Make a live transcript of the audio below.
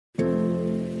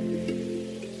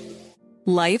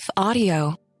Life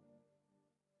Audio.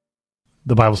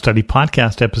 The Bible Study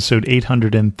Podcast, episode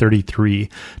 833.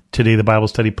 Today, the Bible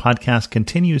Study Podcast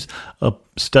continues a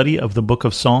study of the book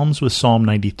of Psalms with Psalm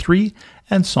 93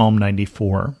 and Psalm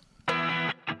 94.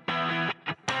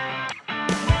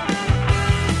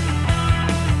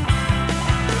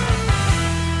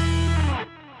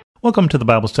 Welcome to the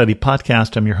Bible Study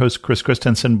Podcast. I'm your host, Chris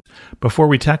Christensen. Before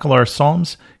we tackle our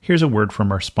Psalms, here's a word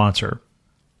from our sponsor.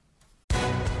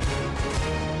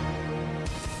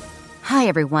 Hi,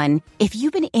 everyone. If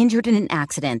you've been injured in an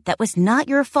accident that was not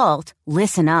your fault,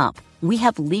 listen up. We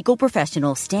have legal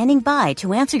professionals standing by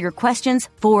to answer your questions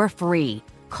for free.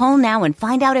 Call now and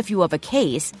find out if you have a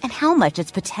case and how much it's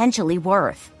potentially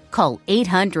worth. Call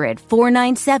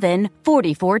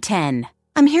 800-497-4410.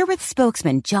 I'm here with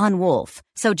spokesman John Wolf.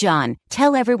 So, John,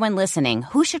 tell everyone listening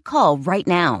who should call right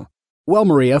now. Well,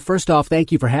 Maria, first off,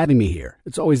 thank you for having me here.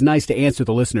 It's always nice to answer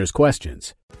the listeners'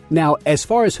 questions. Now, as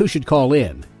far as who should call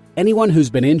in, anyone who's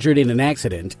been injured in an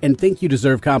accident and think you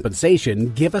deserve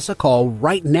compensation, give us a call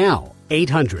right now.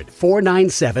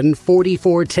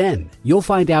 800-497-4410. You'll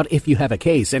find out if you have a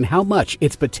case and how much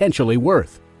it's potentially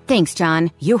worth. Thanks,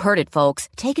 John. You heard it, folks.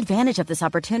 Take advantage of this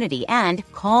opportunity and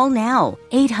call now.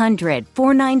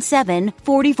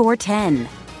 800-497-4410.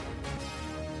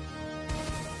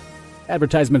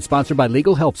 Advertisement sponsored by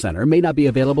Legal Help Center. May not be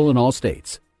available in all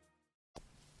states.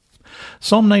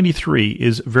 Psalm 93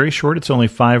 is very short. It's only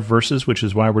 5 verses, which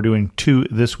is why we're doing 2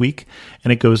 this week.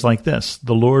 And it goes like this.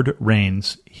 The Lord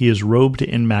reigns. He is robed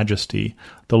in majesty.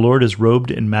 The Lord is robed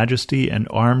in majesty and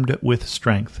armed with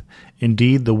strength.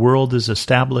 Indeed, the world is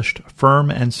established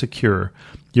firm and secure.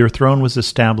 Your throne was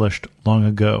established long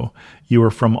ago. You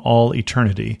are from all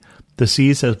eternity. The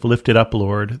seas have lifted up,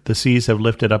 Lord. The seas have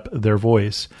lifted up their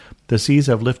voice. The seas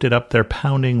have lifted up their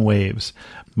pounding waves.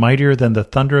 Mightier than the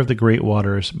thunder of the great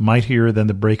waters, mightier than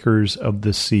the breakers of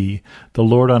the sea. The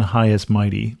Lord on high is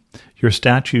mighty. Your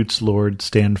statutes, Lord,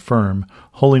 stand firm.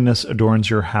 Holiness adorns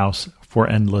your house for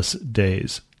endless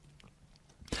days.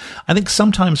 I think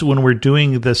sometimes when we're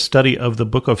doing the study of the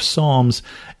book of Psalms,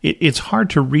 it's hard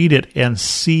to read it and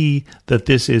see that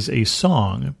this is a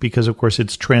song because, of course,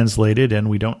 it's translated and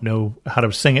we don't know how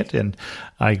to sing it, and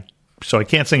so I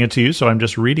can't sing it to you, so I'm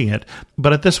just reading it.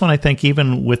 But at this one, I think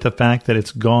even with the fact that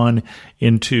it's gone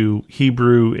into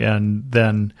Hebrew and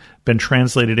then been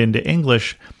translated into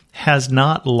English, has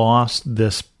not lost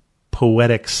this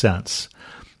poetic sense.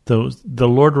 The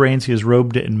Lord reigns, he is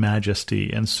robed in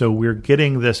majesty. And so we're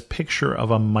getting this picture of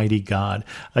a mighty God.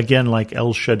 Again, like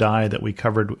El Shaddai that we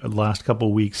covered the last couple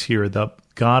of weeks here, the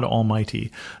God Almighty.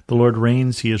 The Lord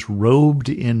reigns, he is robed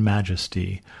in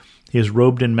majesty. He is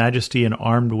robed in majesty and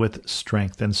armed with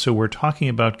strength. And so we're talking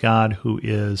about God who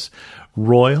is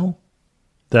royal,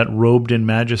 that robed in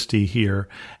majesty here,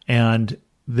 and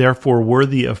therefore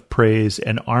worthy of praise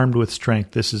and armed with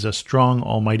strength. This is a strong,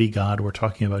 almighty God we're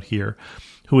talking about here,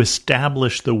 who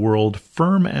established the world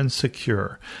firm and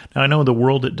secure. Now, I know in the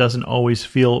world it doesn't always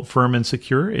feel firm and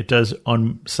secure. It does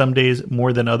on some days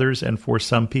more than others, and for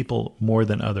some people more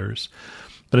than others.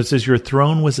 But it says, your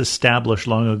throne was established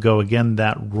long ago. Again,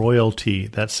 that royalty,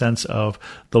 that sense of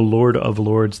the Lord of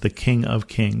Lords, the King of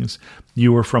Kings.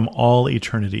 You were from all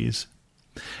eternities.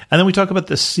 And then we talk about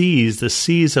the seas. The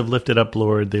seas have lifted up,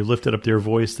 Lord. They've lifted up their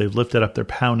voice. They've lifted up their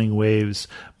pounding waves.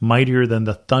 Mightier than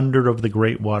the thunder of the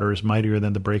great waters, mightier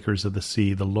than the breakers of the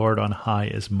sea. The Lord on high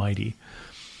is mighty.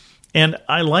 And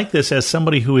I like this as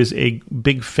somebody who is a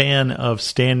big fan of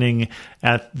standing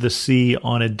at the sea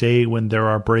on a day when there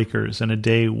are breakers and a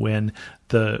day when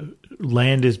the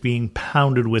land is being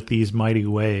pounded with these mighty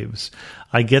waves.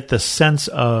 I get the sense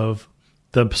of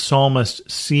the psalmist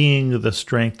seeing the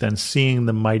strength and seeing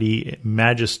the mighty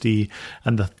majesty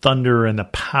and the thunder and the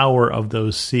power of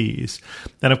those seas.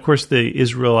 And of course, the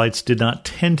Israelites did not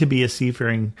tend to be a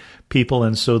seafaring people,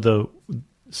 and so the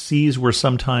seas were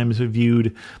sometimes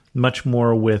viewed much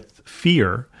more with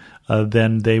fear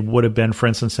than they would have been, for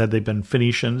instance, had they been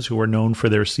Phoenicians, who were known for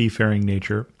their seafaring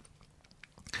nature.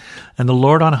 And the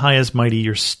Lord on high is mighty.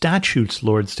 Your statutes,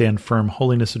 Lord, stand firm.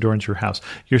 Holiness adorns your house.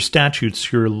 Your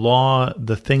statutes, your law,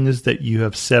 the things that you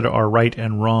have said are right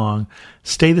and wrong,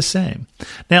 stay the same.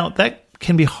 Now, that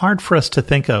can be hard for us to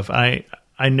think of. I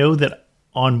know that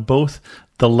on both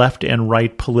the left and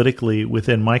right politically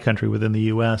within my country, within the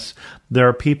U.S., there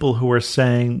are people who are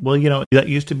saying, well, that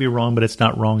used to be wrong, but it's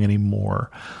not wrong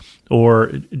anymore. Or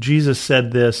Jesus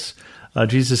said this,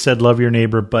 Jesus said, love your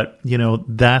neighbor, but,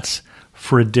 that's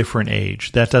for a different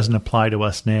age. That doesn't apply to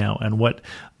us now. And what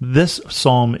this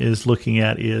psalm is looking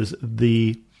at is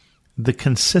the the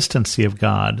consistency of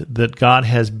God, that God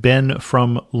has been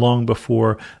from long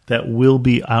before, that will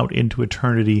be out into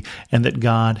eternity, and that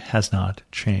God has not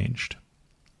changed.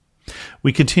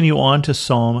 We continue on to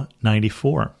Psalm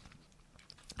 94.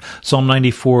 Psalm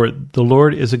 94, the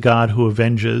Lord is a God who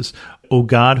avenges. O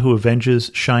God who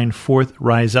avenges, shine forth,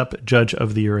 rise up, judge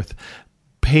of the earth.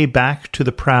 Pay back to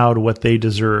the proud what they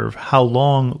deserve. How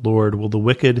long, Lord, will the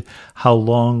wicked, how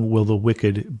long will the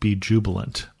wicked be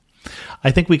jubilant?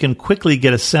 I think we can quickly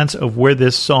get a sense of where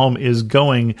this psalm is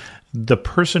going. The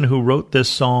person who wrote this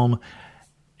psalm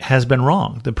has been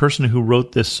wrong. The person who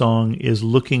wrote this song is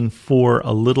looking for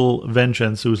a little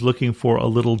vengeance, who's looking for a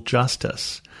little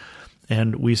justice.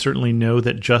 And we certainly know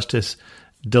that justice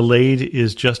delayed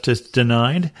is justice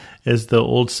denied, is the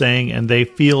old saying, and they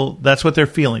feel that's what they're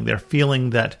feeling. They're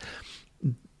feeling that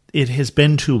it has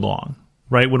been too long,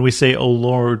 right? When we say, "Oh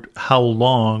Lord, how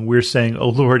long?" we're saying, "Oh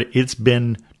Lord, it's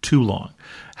been too long.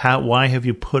 Why have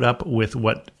you put up with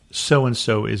what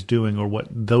so-and-so is doing, or what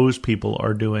those people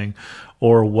are doing,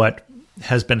 or what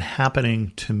has been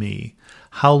happening to me?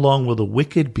 How long will the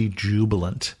wicked be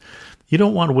jubilant?" You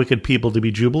don't want wicked people to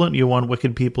be jubilant. You want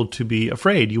wicked people to be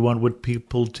afraid. You want wicked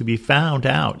people to be found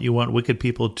out. You want wicked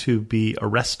people to be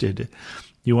arrested.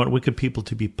 You want wicked people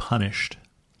to be punished.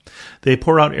 They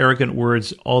pour out arrogant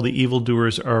words. All the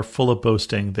evildoers are full of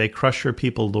boasting. They crush your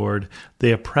people, Lord.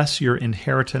 They oppress your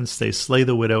inheritance. They slay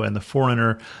the widow and the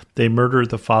foreigner. They murder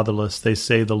the fatherless. They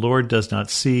say, the Lord does not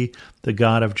see. The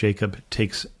God of Jacob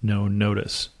takes no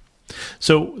notice.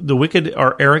 So the wicked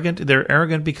are arrogant. They're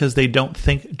arrogant because they don't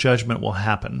think judgment will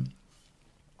happen.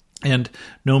 And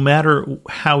no matter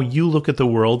how you look at the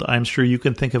world, I'm sure you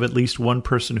can think of at least one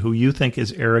person who you think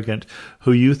is arrogant,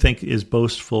 who you think is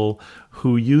boastful,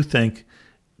 who you think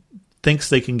thinks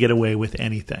they can get away with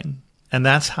anything. And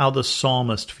that's how the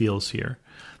psalmist feels here.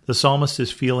 The psalmist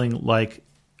is feeling like,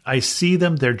 I see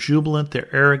them, they're jubilant,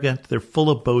 they're arrogant, they're full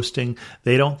of boasting.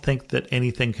 They don't think that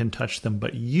anything can touch them.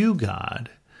 But you, God,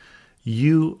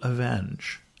 you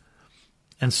avenge.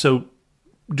 And so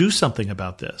do something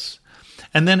about this.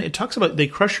 And then it talks about they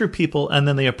crush your people and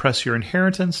then they oppress your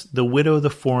inheritance, the widow, the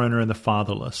foreigner, and the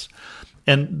fatherless.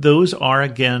 And those are,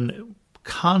 again,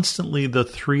 constantly the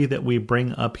three that we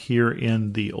bring up here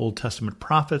in the Old Testament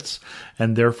prophets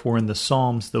and therefore in the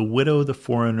Psalms: the widow, the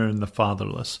foreigner, and the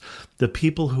fatherless, the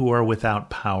people who are without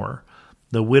power.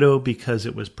 The widow because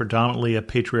it was predominantly a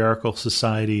patriarchal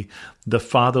society, the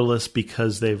fatherless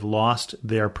because they've lost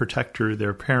their protector,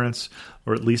 their parents,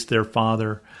 or at least their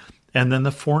father, and then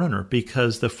the foreigner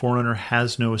because the foreigner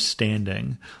has no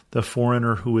standing, the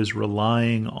foreigner who is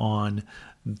relying on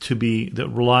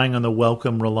the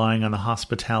welcome, relying on the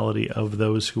hospitality of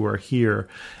those who are here,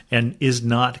 and is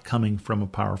not coming from a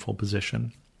powerful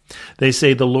position. They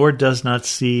say, the Lord does not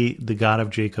see, the God of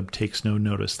Jacob takes no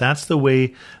notice. That's the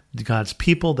way God's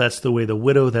people, that's the way the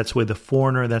widow, that's the way the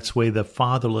foreigner, that's the way the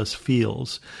fatherless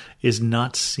feels, is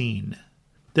not seen.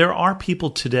 There are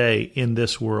people today in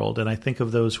this world, and I think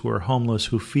of those who are homeless,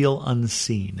 who feel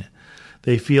unseen.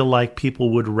 They feel like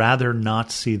people would rather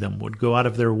not see them, would go out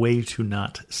of their way to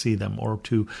not see them, or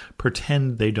to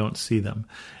pretend they don't see them.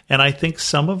 And I think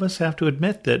some of us have to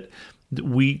admit that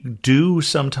we do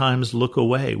sometimes look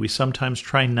away. We sometimes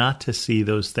try not to see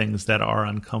those things that are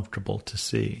uncomfortable to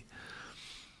see.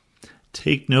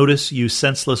 Take notice, you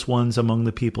senseless ones among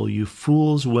the people, you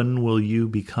fools, when will you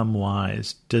become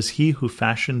wise? Does he who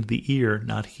fashioned the ear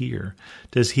not hear?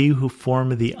 Does he who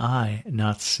formed the eye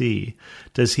not see?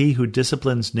 Does he who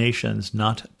disciplines nations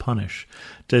not punish?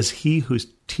 Does he who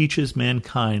teaches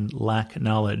mankind lack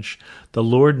knowledge? The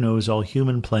Lord knows all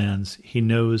human plans. He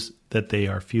knows that they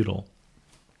are futile.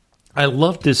 I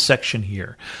love this section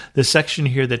here. This section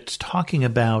here that's talking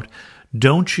about,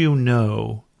 don't you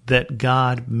know that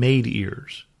God made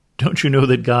ears? Don't you know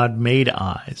that God made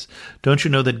eyes? Don't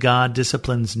you know that God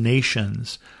disciplines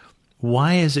nations?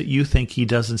 Why is it you think he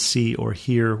doesn't see or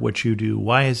hear what you do?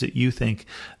 Why is it you think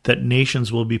that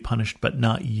nations will be punished but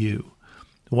not you?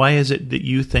 Why is it that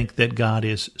you think that God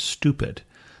is stupid?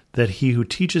 That he who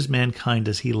teaches mankind,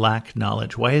 does he lack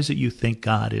knowledge? Why is it you think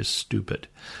God is stupid?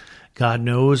 God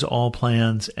knows all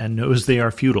plans and knows they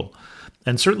are futile.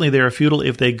 And certainly they are futile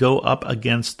if they go up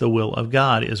against the will of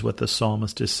God, is what the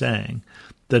psalmist is saying.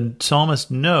 The psalmist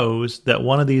knows that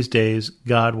one of these days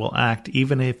God will act,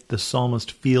 even if the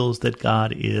psalmist feels that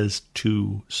God is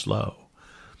too slow.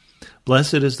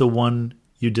 Blessed is the one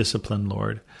you discipline,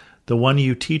 Lord, the one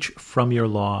you teach from your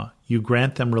law. You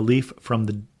grant them relief from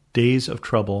the days of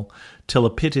trouble, till a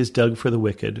pit is dug for the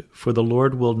wicked. For the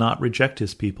Lord will not reject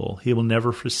his people. He will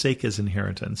never forsake his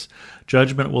inheritance.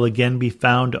 Judgment will again be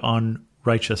found on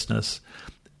righteousness,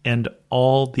 and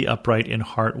all the upright in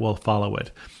heart will follow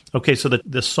it. Okay, so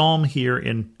the psalm here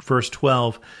in verse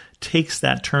 12 takes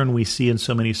that turn we see in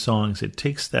so many songs. It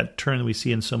takes that turn we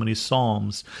see in so many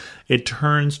psalms. It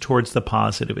turns towards the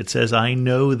positive. It says, I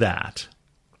know that.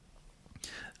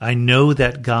 I know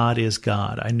that God is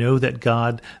God. I know that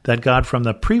God from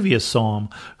the previous psalm,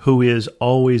 who is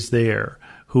always there,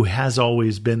 who has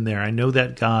always been there. I know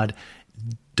that God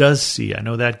does see. I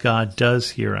know that God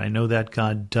does hear. I know that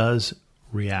God does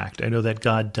react. I know that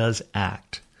God does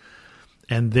act.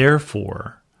 And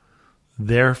therefore,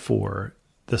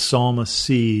 the psalmist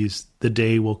sees the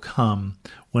day will come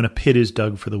when a pit is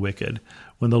dug for the wicked,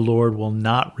 when the Lord will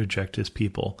not reject his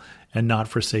people and not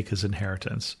forsake his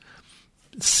inheritance.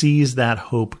 Sees that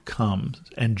hope comes,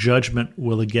 and judgment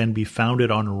will again be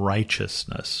founded on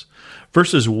righteousness.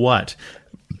 Versus what?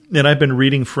 And I've been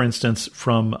reading, for instance,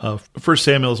 from 1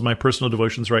 Samuel is my personal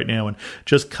devotions right now, and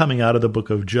just coming out of the book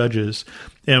of Judges.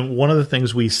 And one of the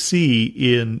things we see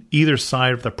in either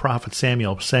side of the prophet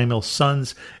Samuel's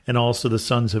sons, and also the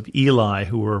sons of Eli,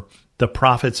 who were the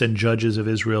prophets and judges of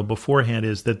Israel beforehand,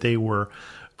 is that they were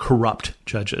corrupt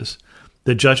judges.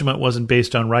 The judgment wasn't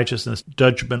based on righteousness.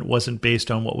 Judgment wasn't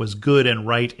based on what was good and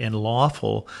right and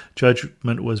lawful.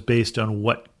 Judgment was based on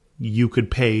what you could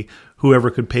pay.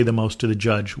 Whoever could pay the most to the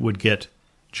judge would get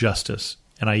justice.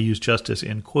 And I use justice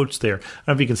in quotes there. I don't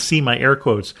know if you can see my air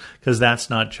quotes, because that's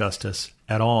not justice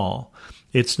at all.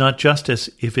 It's not justice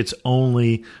if it's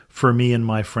only for me and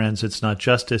my friends. It's not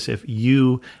justice if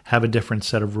you have a different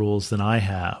set of rules than I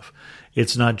have.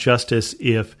 It's not justice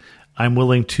if I'm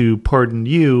willing to pardon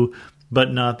you, but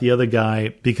not the other guy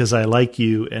because I like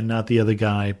you, and not the other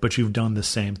guy, but you've done the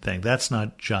same thing. That's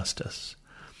not justice.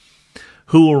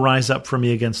 Who will rise up for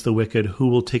me against the wicked? Who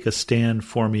will take a stand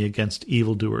for me against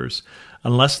evildoers?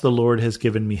 Unless the Lord has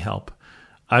given me help,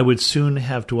 I would soon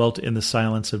have dwelt in the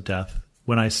silence of death.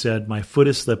 When I said, my foot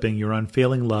is slipping, your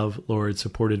unfailing love, Lord,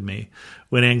 supported me.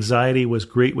 When anxiety was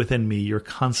great within me, your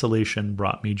consolation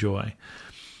brought me joy.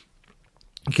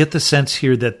 Get the sense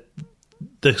here that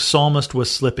the psalmist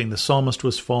was slipping, the psalmist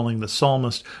was falling, the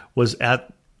psalmist was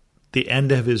at the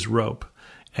end of his rope,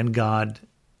 and God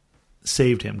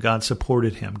saved him, God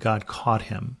supported him, God caught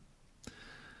him.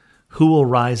 Who will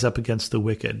rise up against the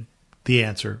wicked? The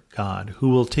answer, God. Who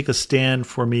will take a stand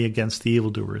for me against the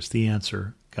evildoers? The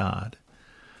answer, God.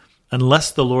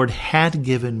 Unless the Lord had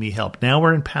given me help. Now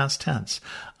we're in past tense.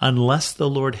 Unless the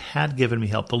Lord had given me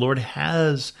help. The Lord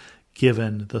has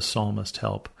given the psalmist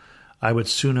help. I would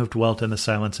soon have dwelt in the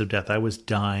silence of death. I was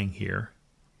dying here.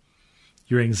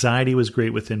 Your anxiety was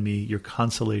great within me. Your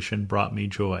consolation brought me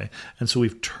joy. And so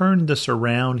we've turned this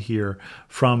around here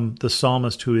from the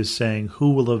psalmist who is saying,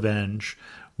 who will avenge?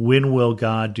 When will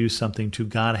God do something? To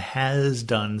God has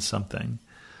done something.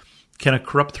 Can a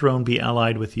corrupt throne be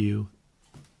allied with you?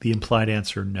 The implied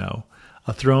answer, no.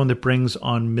 A throne that brings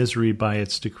on misery by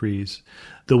its decrees.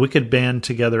 The wicked band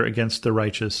together against the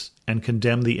righteous and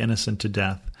condemn the innocent to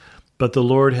death. But the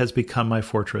Lord has become my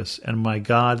fortress, and my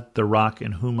God, the rock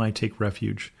in whom I take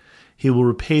refuge. He will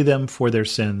repay them for their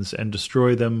sins and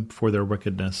destroy them for their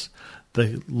wickedness.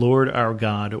 The Lord our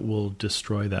God will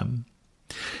destroy them.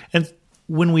 And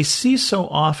when we see so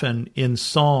often in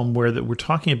Psalm where that we're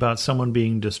talking about someone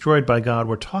being destroyed by God,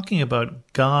 we're talking about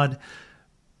God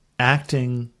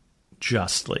acting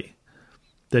justly.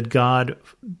 That God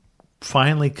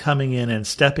finally coming in and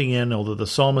stepping in, although the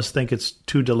psalmists think it's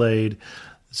too delayed,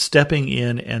 stepping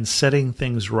in and setting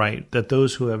things right, that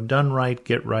those who have done right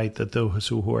get right, that those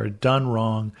who are done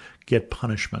wrong get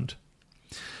punishment.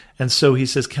 And so he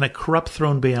says, can a corrupt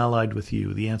throne be allied with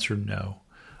you? The answer, no.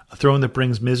 A throne that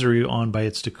brings misery on by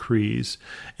its decrees.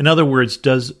 In other words,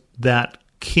 does that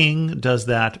king, does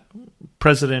that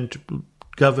president,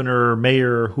 governor,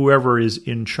 mayor, whoever is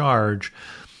in charge,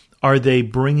 are they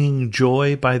bringing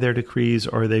joy by their decrees,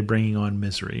 or are they bringing on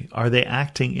misery? Are they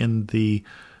acting in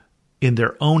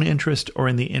their own interest or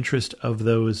in the interest of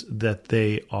those that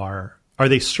they are? Are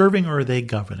they serving or are they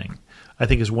governing? I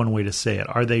think is one way to say it.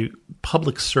 Are they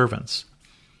public servants?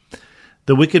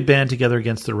 The wicked band together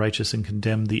against the righteous and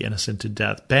condemn the innocent to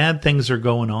death. Bad things are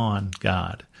going on,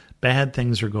 God. Bad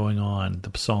things are going on,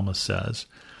 the psalmist says.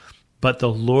 But the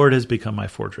Lord has become my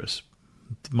fortress,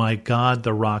 my God,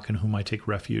 the rock in whom I take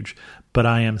refuge. But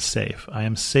I am safe. I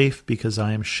am safe because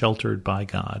I am sheltered by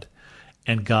God,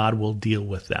 and God will deal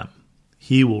with them.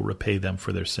 He will repay them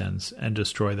for their sins and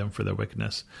destroy them for their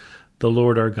wickedness. The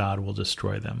Lord our God will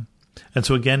destroy them. And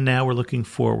so again, now we're looking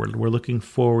forward. We're looking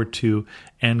forward to,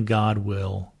 and God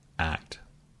will act.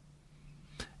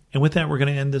 And with that, we're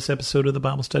going to end this episode of the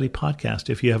Bible Study Podcast.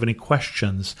 If you have any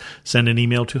questions, send an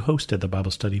email to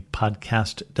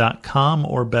host@thebiblestudypodcast.com,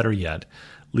 or better yet,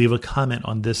 leave a comment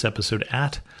on this episode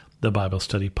at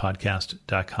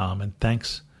thebiblestudypodcast.com. And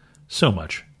thanks so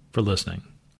much for listening.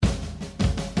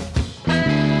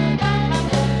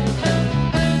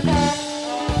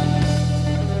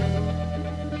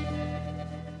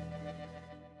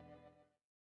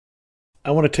 I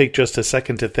want to take just a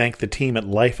second to thank the team at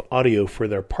Life Audio for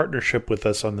their partnership with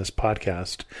us on this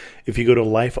podcast. If you go to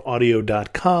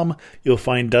lifeaudio.com, you'll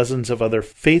find dozens of other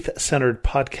faith-centered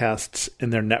podcasts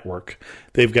in their network.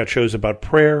 They've got shows about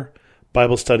prayer,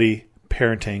 Bible study,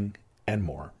 parenting, and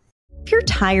more. If you're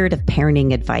tired of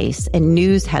parenting advice and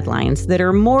news headlines that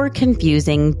are more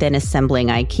confusing than assembling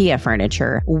IKEA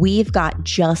furniture, we've got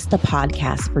just the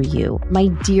podcast for you. My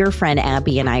dear friend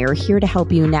Abby and I are here to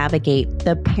help you navigate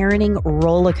the parenting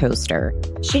roller coaster.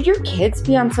 Should your kids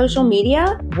be on social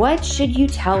media? What should you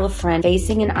tell a friend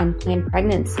facing an unplanned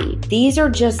pregnancy? These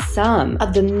are just some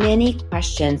of the many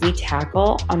questions we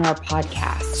tackle on our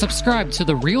podcast. Subscribe to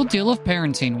The Real Deal of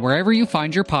Parenting wherever you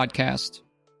find your podcast.